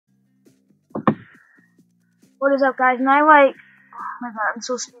What is up, guys? And oh my god, I'm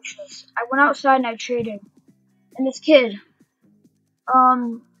so speechless. I went outside and I traded, and this kid,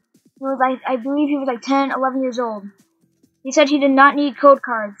 was I believe he was like 10, 11 years old. He said he did not need code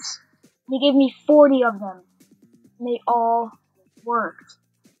cards. He gave me 40 of them, and they all worked.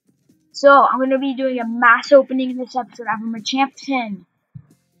 So I'm gonna be doing a mass opening in this episode. I have a Machamp 10.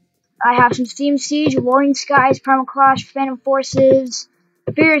 I have some Steam Siege, Roaring Skies, Primal Clash, Phantom Forces,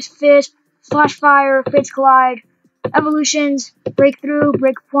 Fierce Fist, Flash Fire, Fates Collide, Evolutions, Breakthrough,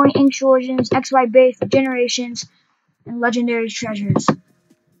 Breakpoint, Ancient Origins, XY Base, Generations, and Legendary Treasures. So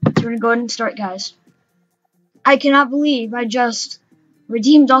we're gonna go ahead and start, guys. I cannot believe I just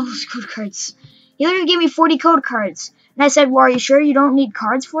redeemed all those code cards. He literally gave me 40 code cards. And I said, well, are you sure you don't need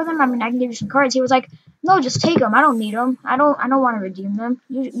cards for them? I mean, I can give you some cards. He was like, no, just take them. I don't need them. I don't want to redeem them.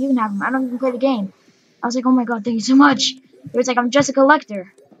 You can have them. I don't even play the game. I was like, oh my god, thank you so much. He was like, I'm just a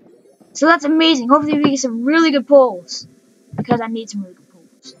collector. So that's amazing. Hopefully we get some really good pulls. Because I need some really good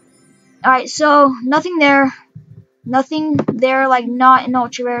pulls. Alright, so nothing there. Nothing there, like not an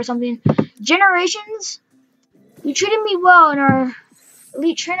ultra rare or something. Generations, you treated me well in our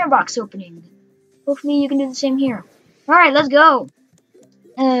Elite Trainer box opening. Hopefully you can do the same here. Alright, let's go.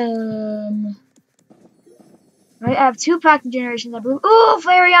 Right, I have 2 pack of Generations, I believe. Ooh,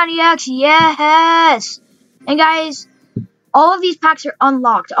 Flareon EX, yes! And guys, all of these packs are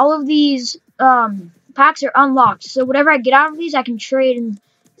unlocked. All of these packs are unlocked. So whatever I get out of these, I can trade and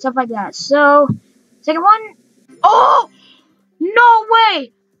stuff like that. So, second one. Oh! No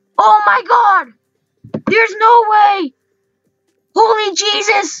way! Oh my god! There's no way! Holy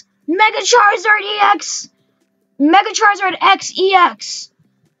Jesus! Mega Charizard EX! Mega Charizard X EX!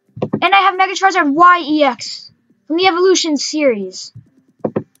 And I have Mega Charizard Y EX from the Evolution series.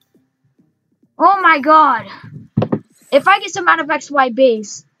 Oh my god. If I get some out of XY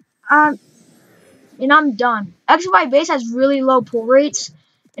base, and I'm done. XY base has really low pull rates,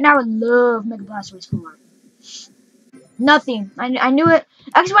 and I would love Mega Blastoise for it. Nothing. I knew it.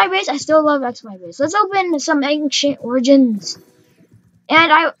 XY base, I still love XY base. Let's open some Ancient Origins.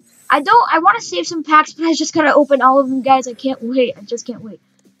 And I want to save some packs, but I just gotta open all of them, guys. I can't wait. I just can't wait.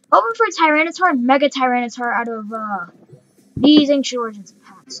 Open for Tyranitar and Mega Tyranitar out of these Ancient Origins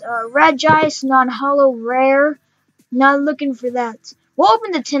packs. Regice, non-holo rare. Not looking for that. We'll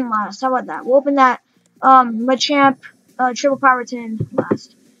open the 10 last. How about that? We'll open that Machamp Triple Power 10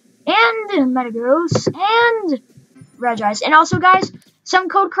 last. And Metagross and Regice. And also, guys, some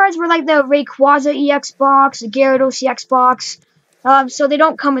code cards were like the Rayquaza EX box, the Gyarados EX box. So they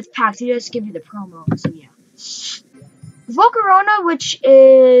don't come with packs. They just give you the promo. So yeah. Volcarona, which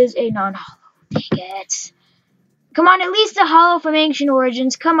is a non-holo. Dang it. Come on, at least a holo from Ancient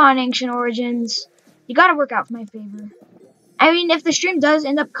Origins. Come on, Ancient Origins. You gotta work out for my favor. I mean, if the stream does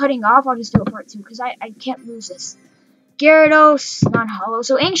end up cutting off, I'll just do a part 2, because I can't lose this. Gyarados, non-holo.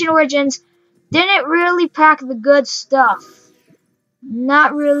 So Ancient Origins didn't really pack the good stuff.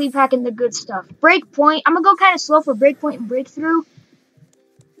 Not really packing the good stuff. Breakpoint. I'm gonna go kind of slow for Breakpoint and Breakthrough.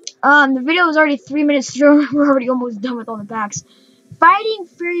 The video is already 3 minutes through. We're already almost done with all the packs. Fighting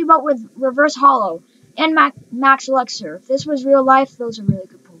Fury Belt with Reverse Holo and Max Elixir. If this was real life, those are really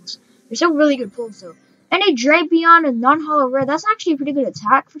good pulls. They're still really good pulls, though. And a Drapion and non-holo rare. That's actually a pretty good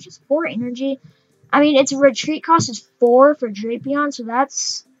attack for just 4 energy. I mean, its retreat cost is 4 for Drapion, so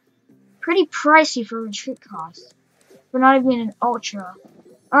that's pretty pricey for retreat cost. We're not even an ultra.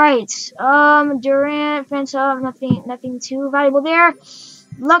 Alright, Durant, Fanta, nothing too valuable there.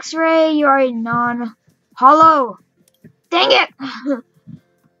 Luxray, you are a non-holo. Dang it!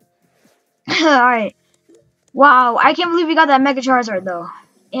 Alright. Wow, I can't believe we got that Mega Charizard, though.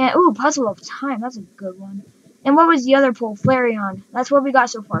 And, ooh, Puzzle of Time, that's a good one. And what was the other pull? Flareon. That's what we got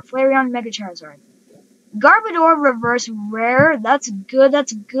so far. Flareon, Mega Charizard. Garbodor, Reverse Rare. That's good,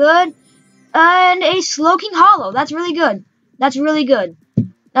 that's good. And a Slowking Holo. That's really good. That's really good.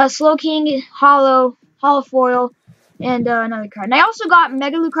 Slowking, Holo, Holofoil, and another card. And I also got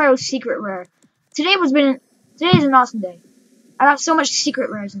Mega Lucario Secret Rare. Today is an awesome day. I got so much secret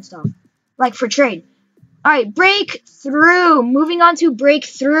rares and stuff. Like for trade. Alright, Breakthrough. Moving on to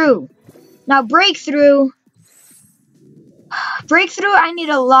Breakthrough. Now, Breakthrough, I need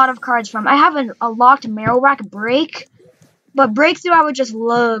a lot of cards from. I have a locked Marowak Break. But Breakthrough, I would just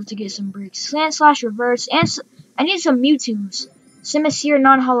love to get some breaks. Slant Slash Reverse. And I need some Mewtwo's. Simisear,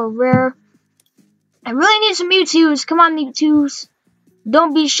 non-holo rare. I really need some Mewtwo's. Come on, Mewtwo's.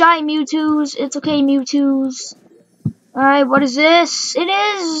 Don't be shy, Mewtwo's. It's okay, Mewtwo's. Alright, what is this? It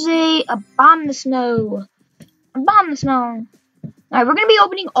is a Abomasnow. Abomasnow. Alright, we're going to be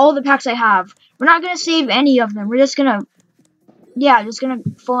opening all the packs I have. We're not going to save any of them. We're just going to, just going to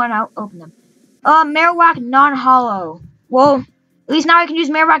full on out open them. Marowak non-hollow. Well, at least now I can use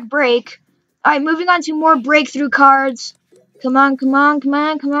Marowak Break. Alright, moving on to more breakthrough cards. Come on, come on, come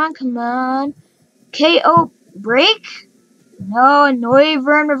on, come on, come on. KO Break? No,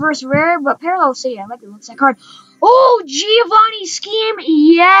 Noivern Reverse Rare, but Parallel City. I like the looks of that card. Oh, Giovanni Scheme!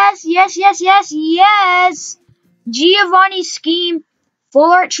 Yes, yes, yes, yes, yes! Giovanni Scheme,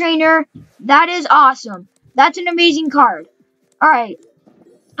 Full Art Trainer. That is awesome. That's an amazing card. Alright.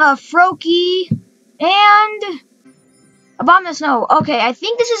 Froakie, and Abominable Snow. Okay, I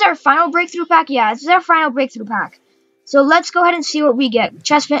think this is our final breakthrough pack. Yeah, this is our final breakthrough pack. So let's go ahead and see what we get.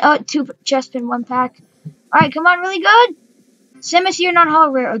 Chestpin, 2 Chestpin, 1 pack. Alright, come on, really good. Simisear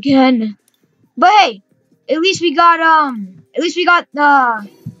non-hollow rare again. But hey, at least we got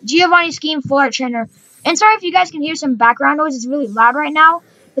Giovanni Scheme Full Art Trainer. And sorry if you guys can hear some background noise, it's really loud right now.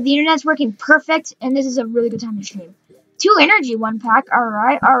 But the internet's working perfect, and this is a really good time to stream. 2 energy, 1 pack.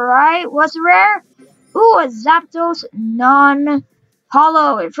 Alright, alright. What's the rare? Ooh, a Zapdos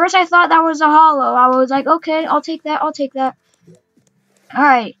non-hollow. At first I thought that was a hollow. I was like, okay, I'll take that, I'll take that.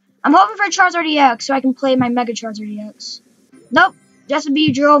 Alright. I'm hoping for a Charizard EX so I can play my Mega Charizard EX. Nope, just a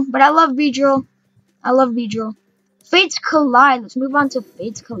Beedrill, but I love Beedrill. I love Beedrill. Fates Collide. Let's move on to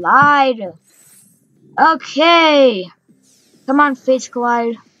Fates Collide. Okay. Come on, Fates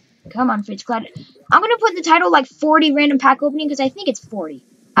Collide. Come on, Fates Collide. I'm going to put the title like 40 random pack opening because I think it's 40.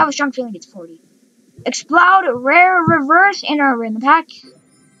 I have a strong feeling it's 40. Explode, Rare Reverse, and a random pack.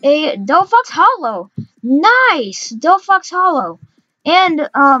 A Delphox Hollow. Nice! Delphox Hollow. And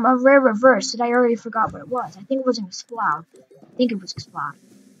a Rare Reverse that I already forgot what it was. I think it was an Explode. I think it was Explode.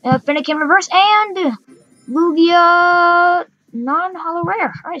 Fennekin Reverse and Lugia non-hollow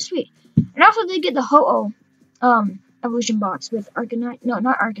rare. Alright, sweet. And also did get the Ho-Oh evolution box with Arcanine. No,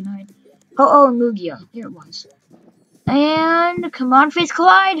 not Arcanine. Ho-Oh and Lugia. Here it was. And come on, Fates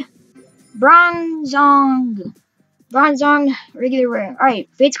Collide. Bronzong. Bronzong, regular rare. Alright,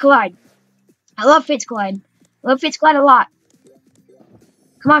 Fates Collide. I love Fates Collide. I love Fates Collide a lot.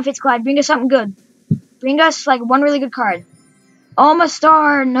 Come on, Fates Collide. Bring us something good. Bring us, like, one really good card.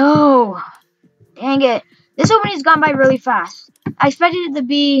 Almastar, no. Dang it. This opening's gone by really fast. I expected it to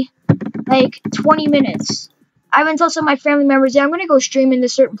be, like, 20 minutes. I haven't told some of my family members that I'm going to go stream in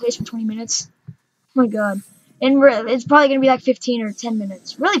this certain place for 20 minutes. Oh my god. And it's probably going to be like 15 or 10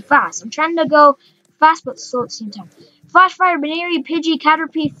 minutes. Really fast. I'm trying to go fast but slow at the same time. Flashfire, Baneri, Pidgey,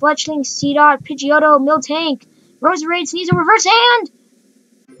 Caterpie, Fletchling, Seedot, Pidgeotto, Miltank, Roserade, Sneasel, Reverse Hand,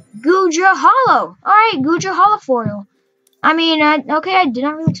 Goodra Hollow. Alright, Goodra Hollow Foil. I mean, okay, I did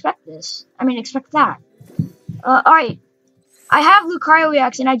not really expect this. I mean, expect that. Alright. I have Lucario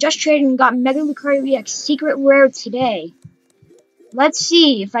EX, and I just traded and got Mega Lucario EX Secret Rare today. Let's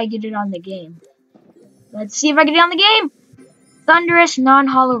see if I get it on the game. Let's see if I get it on the game. Thundurus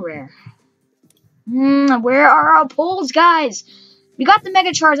non-hollow rare. Where are our pulls, guys? We got the Mega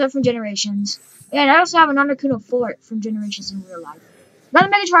Charizard from Generations. And I also have an Articuno Full Art from Generations in real life. Got the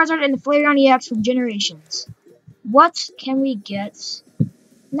Mega Charizard and the Flareon EX from Generations. What can we get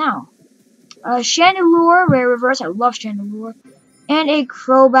now? Chandelure, Rare Reverse. I love Chandelure. And a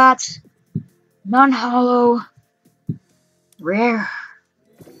Crobat non-hollow rare.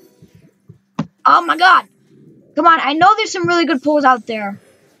 Oh my god. Come on, I know there's some really good pulls out there.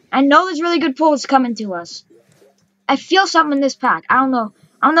 I know there's really good pulls coming to us. I feel something in this pack. I don't know.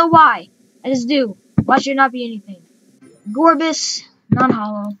 I don't know why. I just do. Why should it not be anything? Gorbis,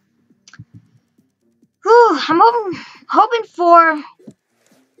 non-hollow. Whew, I'm hoping for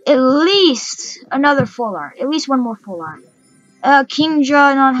at least another full art. At least one more full art.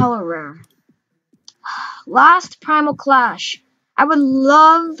 Kingdra, non-hollow rare. Last Primal Clash. I would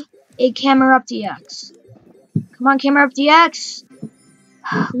love a Camerupt DX. Come on, Camerupt DX.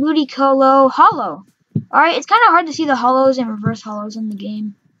 Ludicolo Hollow. Alright, it's kind of hard to see the hollows and reverse hollows in the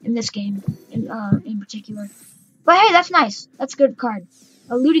game. In this game, in particular. But hey, that's nice. That's a good card.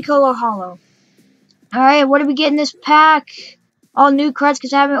 A Ludicolo Hollow. Alright, what do we get in this pack? All new cards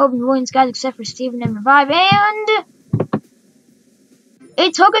because I haven't opened Rolling Skies except for Steven and Revive. And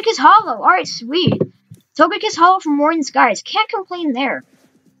a Togekiss Hollow. Alright, sweet. Togekiss Hollow from Rolling Skies. Can't complain there.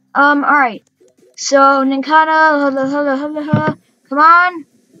 Alright. So, Ninkata, come on.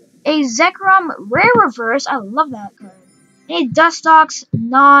 A Zekrom Rare Reverse. I love that card. And a Dustox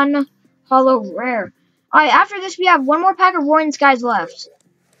non-hollow rare. Alright, after this we have one more pack of Roaring Skies left.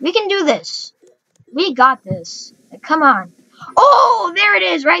 We can do this. We got this. Come on. Oh, there it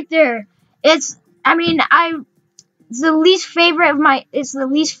is, right there. It's the least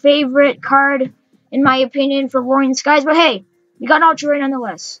favorite card, in my opinion, for Roaring Skies. But hey, we got Ultra Rare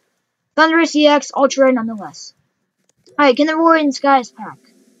nonetheless. Thundurus EX, Ultra Rare nonetheless. Alright, get the Roaring Skies pack.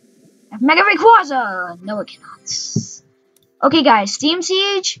 Mega Rayquaza! No, it cannot. Okay, guys, Steam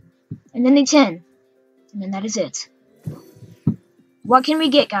Siege, and then the 10. And then that is it. What can we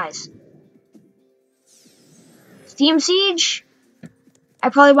get, guys? Steam Siege, I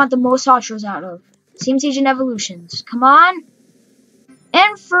probably want the most Ultras out of. Steam Siege and Evolutions. Come on.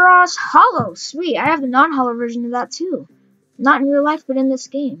 Ampharos Hollow. Sweet, I have the non-hollow version of that too. Not in real life, but in this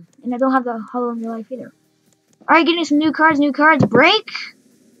game. And I don't have the hollow in real life either. Alright, getting some new cards. Break.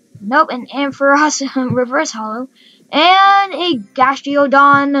 Nope, an Ampharos reverse hollow. And a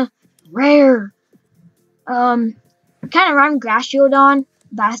Gastrodon rare. Kind of rhymes Gastrodon.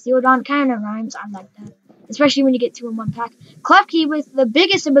 Bastiodon kind of rhymes. I like that. Especially when you get 2 in 1 pack. Klefki with the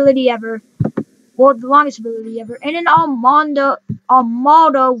biggest ability ever. Well, the longest ability ever. And an Almaldo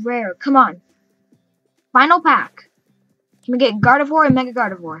rare. Come on. Final pack. Can we get Gardevoir and Mega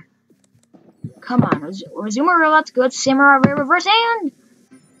Gardevoir? Come on. Resumero, that's good. Samurai rare reverse and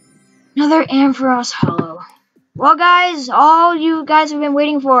another Ampharos hollow. Well, guys, all you guys have been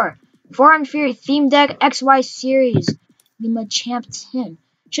waiting for. Forearm Fury Theme Deck XY Series. The Machamp 10.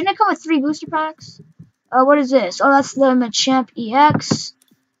 Shouldn't it come with 3 booster packs? What is this? Oh, that's the Machamp EX.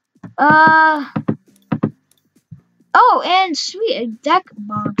 Oh, and sweet, a deck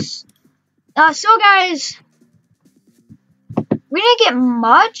box. So guys, we didn't get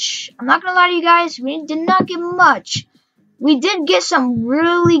much. I'm not gonna lie to you guys, we did not get much. We did get some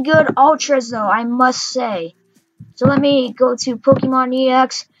really good Ultras though, I must say. So let me go to Pokemon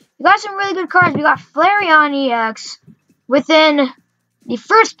EX. We got some really good cards. We got Flareon EX within the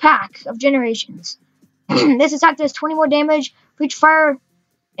first pack of Generations. This attack does 20 more damage for each fire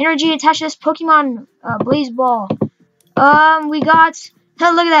energy attached to this Pokemon Blaze Ball. We got,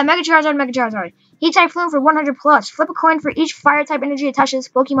 look at that, Mega Charizard. Heat Typhoon for 100 plus. Flip a coin for each fire type energy attached to this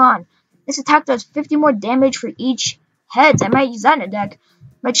Pokemon. This attack does 50 more damage for each heads. I might use that in a deck.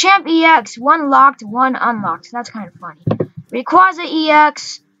 Machamp EX, 1 locked, 1 unlocked. That's kind of funny. Rayquaza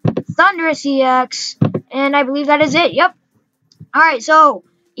EX, Thundurus EX, and I believe that is it. Yep. Alright, so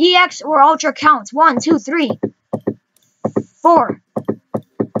EX or Ultra counts. 1, 2, 3, 4,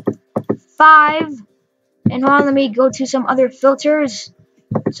 5. And hold on, let me go to some other filters.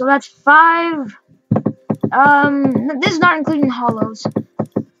 So that's 5. This is not including hollows.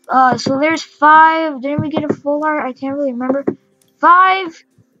 So there's 5. Didn't we get a full art? I can't really remember. 5.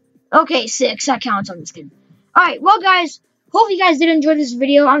 Okay, 6. That counts. I'm just kidding. Alright, well, guys, hope you guys did enjoy this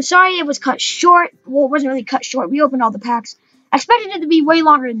video. I'm sorry it was cut short. Well, it wasn't really cut short. We opened all the packs. I expected it to be way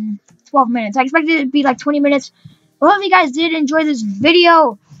longer than 12 minutes. I expected it to be like 20 minutes. Well, hope you guys did enjoy this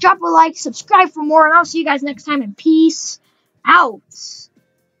video. Drop a like, subscribe for more, and I'll see you guys next time. And peace out.